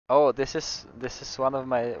Oh, this is one of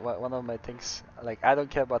my things. Like I don't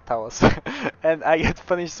care about towers, and I get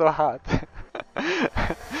punished so hard.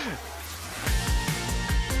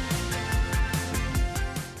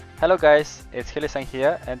 Hello guys, it's Hylissang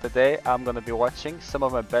here, and today I'm gonna be watching some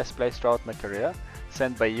of my best plays throughout my career,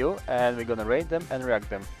 sent by you, and we're gonna rate them and react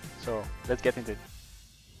them. So let's get into it.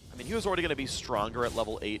 I mean, he was already going to be stronger at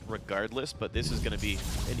level 8 regardless, but this is going to be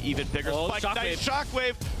an even bigger spike. Shockwave. Nice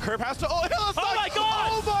shockwave. Curb has to. Oh, Hylissang! Oh my god!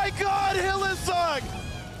 Oh my god, Hylissang!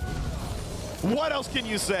 What else can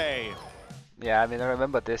you say? Yeah, I mean I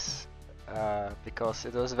remember this because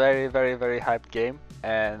it was very hyped game,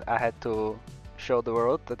 and I had to show the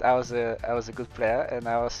world that I was a good player, and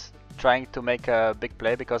I was trying to make a big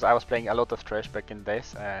play because I was playing a lot of Thresh back in the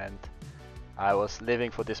days, and I was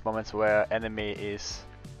living for these moments where enemy is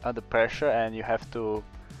under pressure and you have to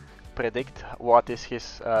predict what is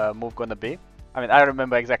his move gonna be. I mean, I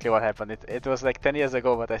remember exactly what happened. It was like 10 years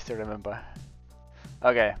ago, but I still remember.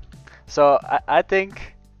 Okay, so I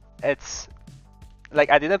think it's like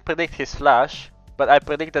I didn't predict his flash, but I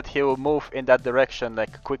predict that he will move in that direction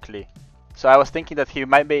like quickly. So I was thinking that he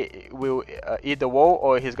will eat the wall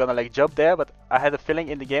or he's gonna like jump there, but I had a feeling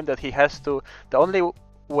in the game that he has to. The only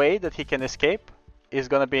way that he can escape is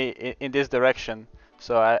gonna be in this direction.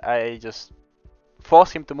 So I just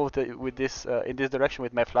force him to move with this in this direction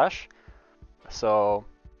with my flash. So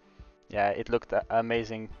yeah, it looked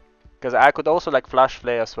amazing because I could also like flash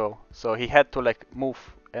play as well. So he had to like move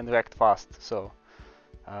and react fast. So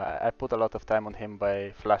I put a lot of time on him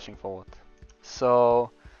by flashing forward. So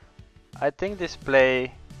I think this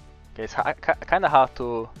play, okay, it's kind of hard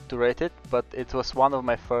to rate it, but it was one of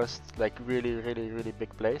my first like really big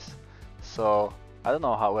plays. So I don't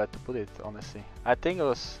know where to put it honestly. I think it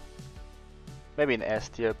was maybe in S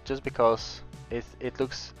tier, just because it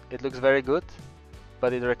looks very good,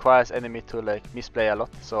 but it requires enemy to like misplay a lot.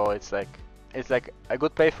 So it's like a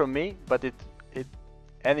good play from me, but it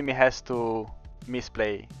enemy has to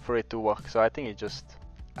misplay for it to work. So I think it's just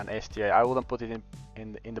an S tier. I wouldn't put it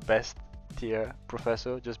in the best tier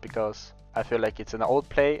Professor, just because I feel like it's an old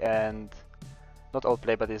play, and not old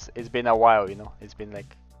play, but it's been a while, you know. It's been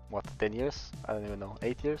like what, 10 years? I don't even know,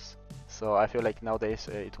 8 years. So I feel like nowadays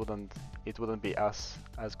it wouldn't be as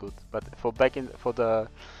good. But for the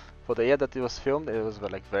year that it was filmed, it was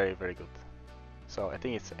like very good. So I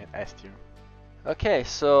think it's an S tier. Okay,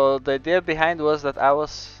 so the idea behind was that I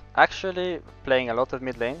was actually playing a lot of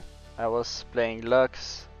mid lane. I was playing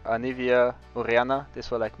Lux, Anivia, Orianna.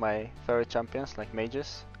 These were like my favorite champions, like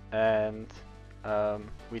mages. And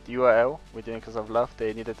with URL, with Unicorns of Love,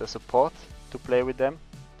 they needed a support to play with them.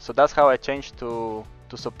 So that's how I changed to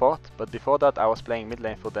support. But before that, I was playing mid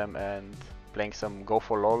lane for them and playing some Go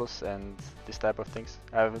for Lols and this type of things.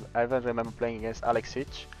 I even remember playing against Alex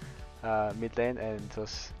Hitch mid lane, and it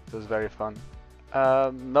was very fun.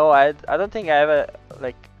 No, I don't think I ever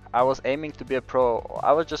I was aiming to be a pro.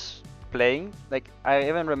 I was just playing. Like I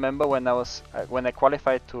even remember when I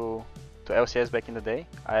qualified to LCS back in the day.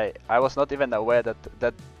 I was not even aware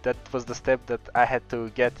that was the step that I had to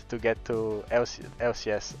get to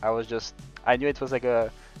LCS. I knew it was like a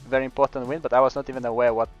very important win, but I was not even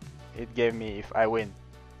aware what it gave me if I win.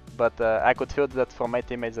 But I could feel that from my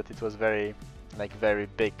teammates that it was very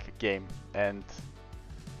big game, and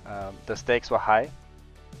the stakes were high,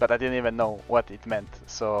 but I didn't even know what it meant.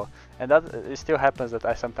 So, and that it still happens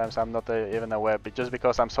that sometimes I'm not even aware, but just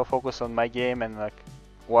because I'm so focused on my game and like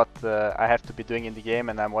what I have to be doing in the game,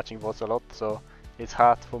 and I'm watching VODs a lot, so it's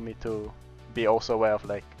hard for me to be also aware of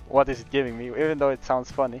like what is it giving me, even though it sounds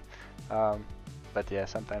funny. But yeah,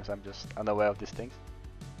 sometimes I'm just unaware of these things.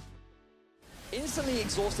 Instantly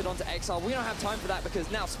exhausted onto Exile. We don't have time for that because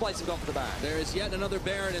now Splice have gone for the Baron. There is yet another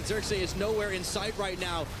Baron, and Xerxes is nowhere in sight right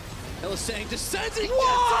now. Hylissang descends and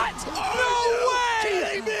What? gets him! No way!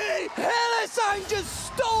 Kidding me? Hylissang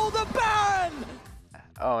just stole the Baron!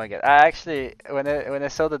 Oh my god! I actually, when I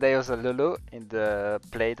saw that there was a Lulu in the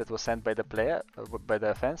play that was sent by the player, by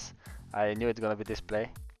the fans, I knew it's gonna be this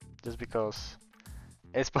play, just because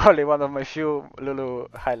it's probably one of my few Lulu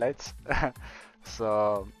highlights.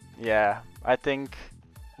 So yeah, I think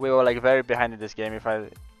we were like very behind in this game.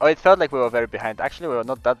 It felt like we were very behind. Actually, we were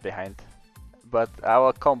not that behind, but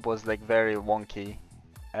our comp was like very wonky,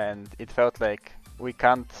 and it felt like we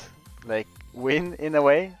can't like win in a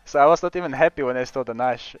way. So I was not even happy when I saw the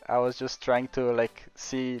Nash. I was just trying to like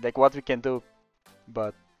see like what we can do,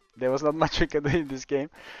 but there was not much we can do in this game.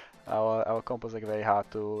 Our comp was like very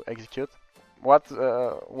hard to execute.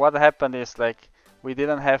 What happened is like we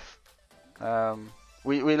didn't have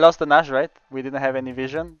we lost the Nash, right? We didn't have any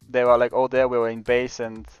vision. They were like all there. We were in base,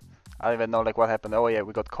 and I don't even know like what happened. Oh yeah,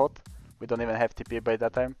 we got caught. We don't even have TP by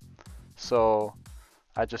that time. So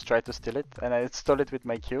I just tried to steal it, and I stole it with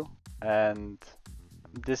my Q. And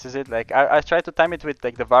this is it. Like I tried to time it with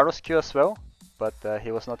like the Varus Q as well, but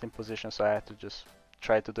he was not in position, so I had to just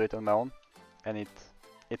try to do it on my own, and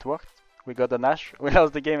it worked. We got the Nash. We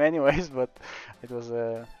lost the game anyways, but it was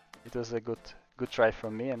a good try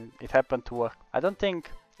from me, and it happened to work. I don't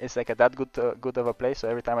think it's like a that good of a play. So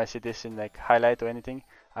every time I see this in like highlight or anything,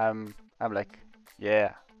 I'm like,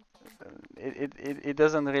 yeah. It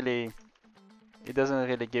doesn't really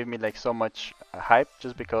give me like so much hype,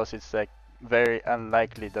 just because it's like very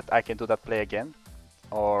unlikely that I can do that play again,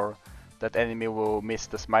 or that enemy will miss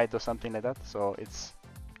the smite or something like that. So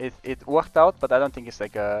it worked out, but I don't think it's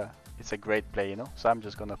like it's a great play, you know. So I'm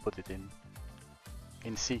just gonna put it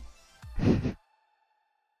in C.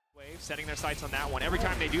 Setting their sights on that one. Every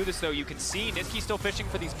time they do this, though, you can see Niski still fishing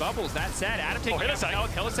for these bubbles. That said, Adam taking Hylissang.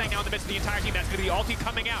 Hylissang now in the midst of the entire team. That's going to be the ulti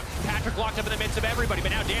coming out. Patrick locked up in the midst of everybody, but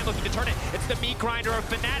now Dan looking to turn it. It's the meat grinder of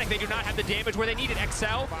Fnatic. They do not have the damage where they need it.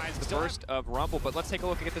 XL finds the first of Rumble, but let's take a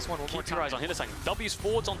look at this one more time. Keep your eyes on Hylissang. W's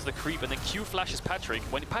forwards onto the creep, and then Q flashes Patrick.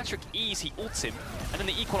 When Patrick E's, he ults him, and then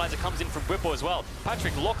the equalizer comes in from Whippo as well.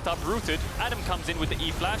 Patrick locked up, rooted. Adam comes in with the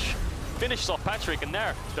E flash, finishes off Patrick, and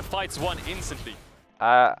there, the fight's won instantly.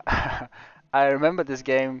 I remember this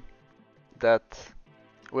game that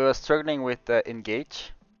we were struggling with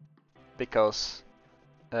engage, because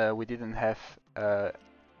we didn't have a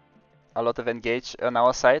lot of engage on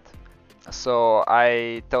our side. So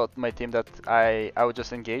I told my team that I would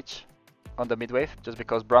just engage on the mid wave, just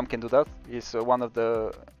because Braum can do that. He's one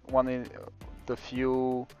in the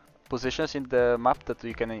few positions in the map that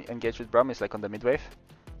you can engage with Braum, is like on the mid wave.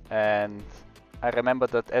 And I remember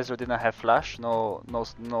that Ezreal didn't have flash, no,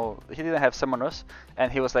 he didn't have summoners,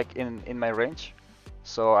 and he was like in my range.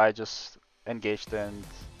 So I just engaged, and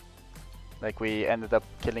like we ended up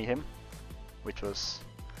killing him, which was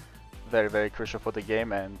very, very crucial for the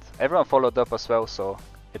game, and everyone followed up as well, so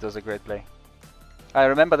it was a great play. I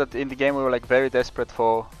remember that in the game we were like very desperate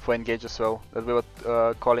for engage as well, that we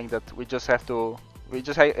were calling that we just have to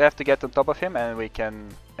get on top of him, and we can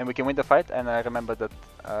win the fight. And I remember that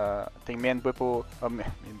I think me and Whippo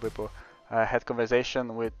had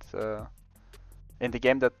conversation with in the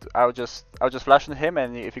game that I'll just flash on him,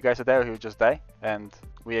 and if you guys are there, he will just die, and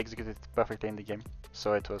we executed it perfectly in the game.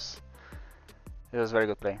 So it was a very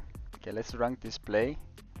good play. Okay, let's rank this play.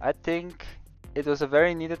 I think it was a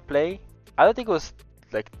very needed play. I don't think it was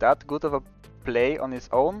like that good of a play on its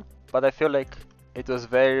own, but I feel like it was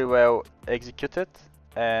very well executed,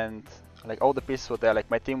 and like all the pieces were there. Like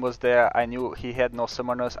my team was there. I knew he had no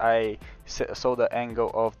summoners. I saw the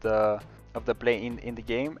angle of the play in the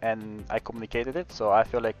game, and I communicated it. So I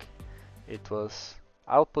feel like it was.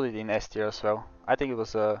 I'll put it in S tier as well. I think it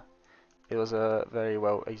was a very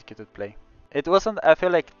well executed play. It wasn't. I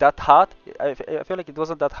feel like that hard. I feel like it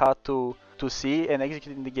wasn't that hard to see and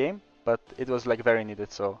execute in the game, but it was like very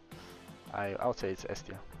needed. So I would say it's S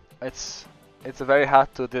tier. It's very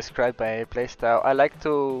hard to describe my playstyle. I like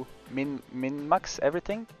to min-max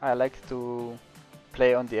everything. I like to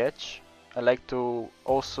play on the edge. I like to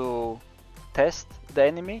also test the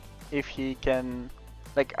enemy if he can.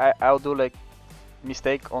 Like I'll do like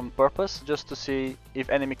mistake on purpose just to see if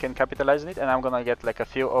enemy can capitalize on it, and I'm gonna get like a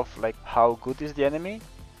feel of like how good is the enemy.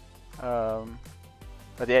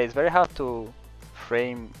 But yeah, it's very hard to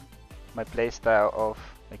frame my playstyle of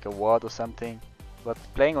like a ward or something. But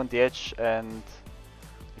playing on the edge and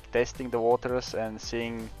like testing the waters and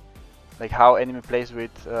seeing like how enemy plays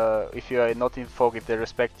with if you are not in fog, if they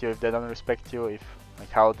respect you, if they don't respect you, if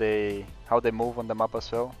like how they move on the map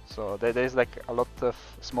as well. So there's like a lot of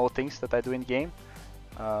small things that I do in game,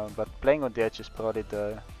 but playing on the edge is probably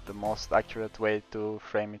the most accurate way to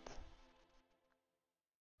frame it.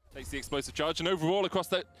 Takes the explosive charge, and overall across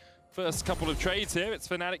the first couple of trades here, it's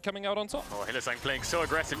Fnatic coming out on top. Oh, Hylissang playing so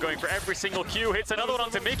aggressive, going for every single Q. Hits another one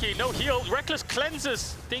onto Mickey. No heal. Reckless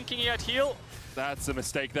cleanses, thinking he had heal. That's a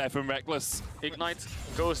mistake there from Reckless. Ignite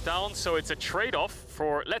goes down, so it's a trade-off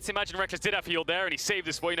for... Let's imagine Reckless did have heal there, and he saved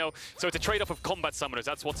this Bueno. So it's a trade-off of combat summoners.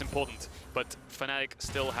 That's what's important. But Fnatic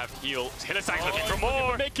still have heal. Hylissang's looking for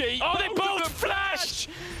more. Mickey. Oh, they both flash!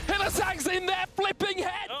 Hylissang's in there, flipping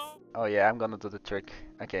heads! Oh yeah, I'm gonna do the trick.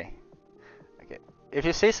 Okay. If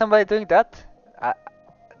you see somebody doing that,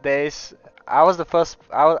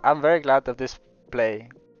 I'm very glad of this play.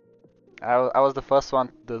 I was the first one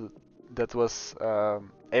that was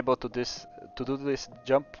able to do this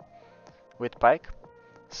jump with Pyke.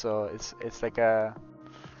 So it's like I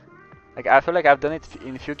feel like I've done it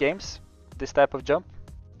in a few games, this type of jump,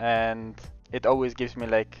 and it always gives me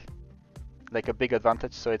like like a big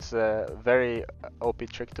advantage. So it's a very OP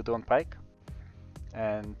trick to do on Pyke,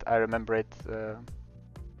 and I remember it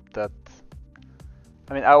that.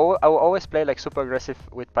 I mean, I will always play like super aggressive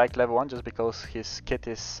with Pyke level 1 just because his kit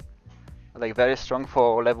is like very strong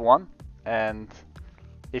for level 1, and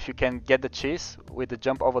if you can get the cheese with the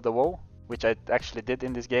jump over the wall, which I actually did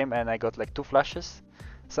in this game, and I got like 2 flashes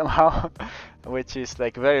somehow, which is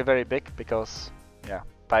like very, very big because yeah,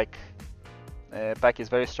 Pyke is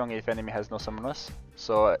very strong if enemy has no summoners.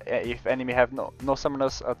 So if enemy have no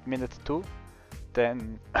summoners at minute 2,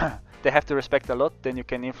 then they have to respect a lot. Then you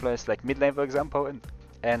can influence like mid lane, for example,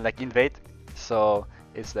 and like invade. So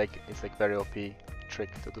it's like very OP trick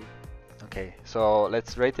to do. Okay, so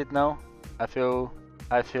let's rate it now. I feel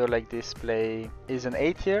like this play is an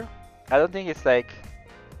 8 here. I don't think it's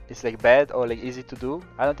like bad or like easy to do.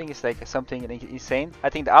 I don't think it's like something insane. I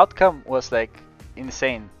think the outcome was like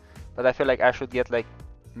insane, but I feel like I should get like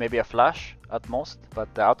maybe a flash at most.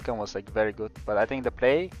 But the outcome was like very good. But I think the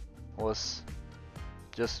play was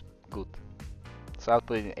just good. So I'll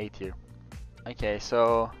put it in 8 here. Okay,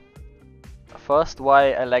 so first,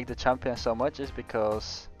 why I like the champion so much is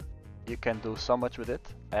because you can do so much with it,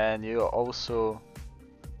 and you're also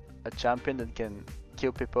a champion that can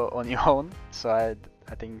kill people on your own. So I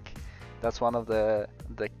think that's one of the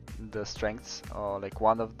strengths, or like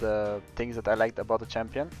one of the things that I liked about the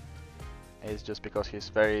champion, is just because he's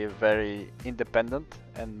very, very independent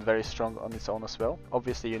and very strong on its own as well.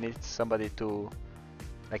 Obviously you need somebody to,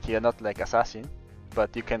 like, you're not like assassin,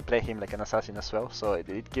 but you can play him like an assassin as well, so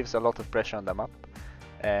it gives a lot of pressure on the map.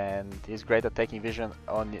 And he's great at taking vision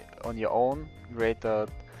on your own, great at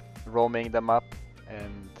roaming the map,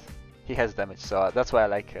 and he has damage. So that's why I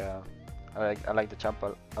like the champ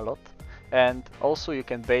a lot. And also you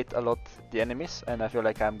can bait a lot the enemies, and I feel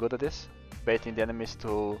like I'm good at this, baiting the enemies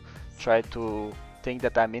to try to think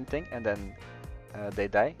that I'm inting, and then they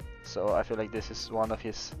die. So I feel like this is one of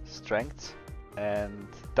his strengths, and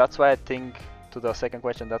that's why I think, to the second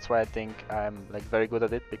question, that's why I think I'm like very good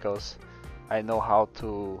at it, because I know how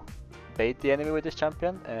to bait the enemy with this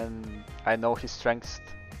champion, and I know his strengths.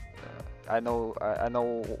 I know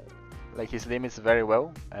like his limits very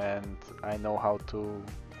well, and I know how to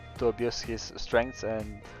abuse his strengths,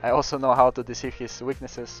 and I also know how to deceive his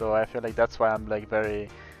weaknesses. So I feel like that's why I'm like very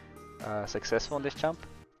successful on this champ.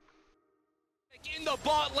 In the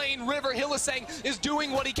bot lane, River Hylissang is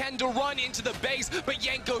doing what he can to run into the base, but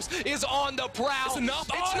Jankos is on the prowl. It's enough.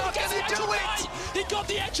 It's not gonna do it! He got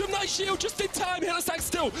the Edge of Night Shield just in time. Hylissang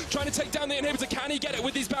still trying to take down the inhibitor. Can he get it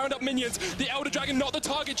with these bound up minions? The Elder Dragon not the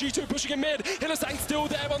target. G2 pushing him mid. Hylissang still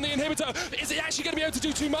there on the inhibitor. Is he actually going to be able to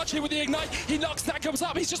do too much here with the Ignite? He knocks, that comes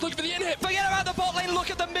up. He's just looking for the inhib. Forget about the bot lane, look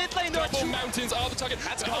at the mid lane. Double mountains are the target.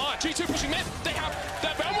 That's hard. G2 pushing mid. They're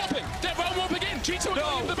realm warping. They're realm warping in. G2 are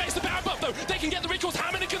going into the base. The bound buff though. They can get the recalls.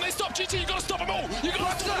 How many can they stop? GT, you gotta stop them all. You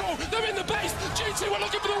gotta stop them all. They're in the base. GT are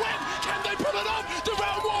looking for the win. Can they pull it off? The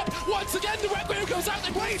realm warp. Once again, the red wave comes out.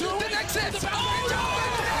 They wait. The Nexus. Oh no!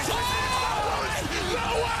 No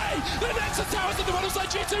way! The Nexus towers in the middle side.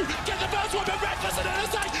 G2 get the first one, but Reckless and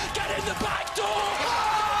Hylissang get in the back door.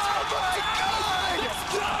 Oh my God! Let's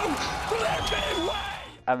go! Flipping way!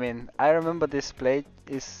 I mean, I remember this play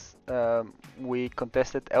is we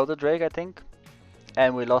contested Elder Drake, I think,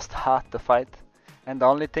 and we lost half the fight. And the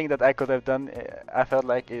only thing that I could have done, I felt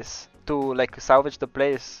like, is to like salvage the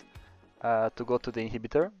place, to go to the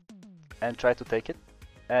inhibitor and try to take it.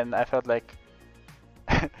 And I felt like,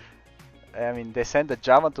 I mean, they sent the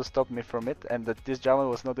Javan to stop me from it, and that this Javan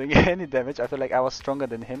was not doing any damage. I feel like I was stronger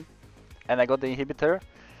than him, and I got the inhibitor,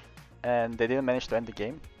 and they didn't manage to end the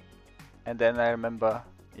game. And then I remember,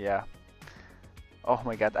 yeah, oh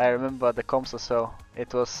my God, I remember the comps as well.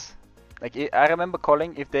 It was like, I remember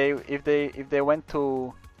calling, if they went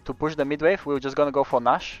to push the mid wave, we were just gonna go for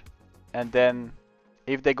Nash, and then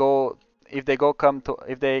if they come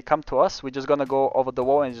to us, we're just gonna go over the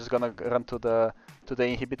wall and just gonna run to the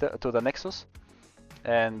inhibitor, to the Nexus.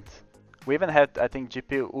 And we even had, I think,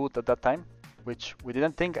 GP ult at that time, which we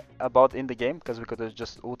didn't think about in the game, because we could have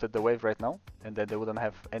just ulted the wave right now, and then they wouldn't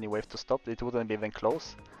have any wave to stop. It wouldn't be even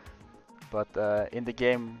close. But in the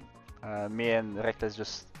game, me and Reckless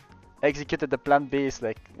just executed the plan B. Is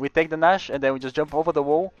like, we take the Nash and then we just jump over the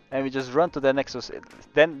wall and we just run to the Nexus.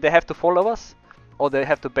 Then they have to follow us, or they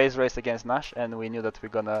have to base race against Nash, and we knew that we're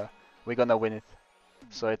gonna win it.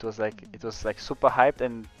 So it was like super hyped,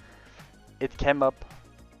 and it came up.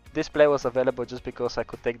 This play was available just because I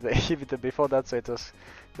could take the inhibitor before that, so it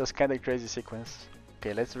was kind of crazy sequence.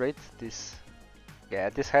 Okay, let's rate this. Yeah,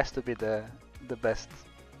 this has to be the best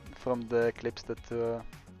from the clips that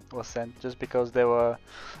was sent, just because there were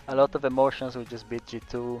a lot of emotions. We just beat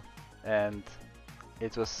G2, and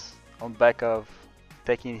it was on back of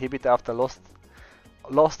taking inhibit after lost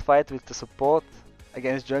fight with the support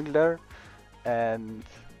against jungler, and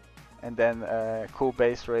then a cool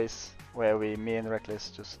base race where me and Reckless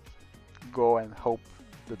just go and hope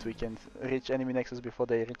that we can reach enemy nexus before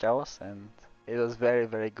they reach ours, and it was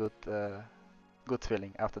very good good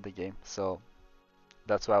feeling after the game, so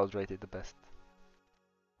that's why I was rated the best.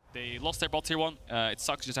 They lost their bot tier 1. It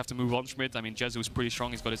sucks, you just have to move on from it. I mean, Jezu's pretty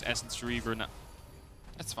strong, he's got his Essence Reaver now.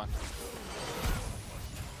 That's fine.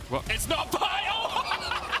 Well, It's not Pyke!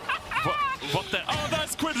 what the? Oh,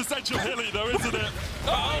 that's quintessential Hilly though, isn't it?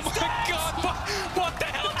 Oh my god! What the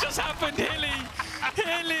hell just happened, Hilly?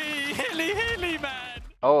 Hilly, man!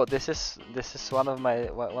 Oh, this is one of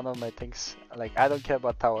my things. Like, I don't care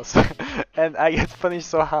about towers, and I get punished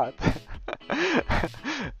so hard.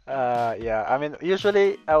 Yeah, I mean,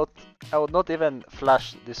 usually I would not even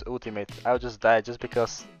flash this ultimate. I would just die just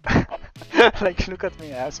because. Like, look at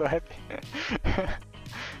me, I'm so happy.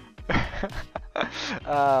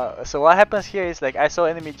 So what happens here is, like, I saw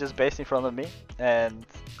enemy just based in front of me, and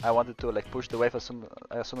I wanted to like push the wave as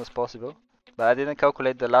soon as possible, but I didn't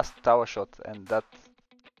calculate the last tower shot, and that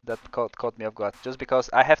caught me off guard. Just because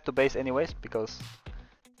I have to base anyways, because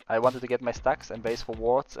I wanted to get my stacks and base for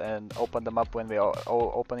wards and open them up when we are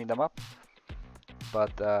opening them up.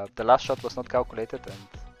 But the last shot was not calculated, and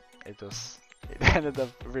it ended up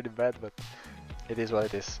really bad. But it is what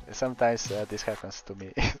it is. Sometimes this happens to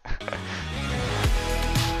me.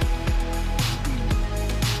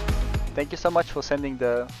 Thank you so much for sending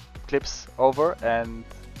the clips over, and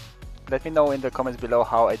let me know in the comments below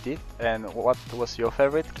how I did and what was your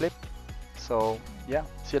favorite clip. So yeah,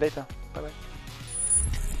 see you later. Bye bye.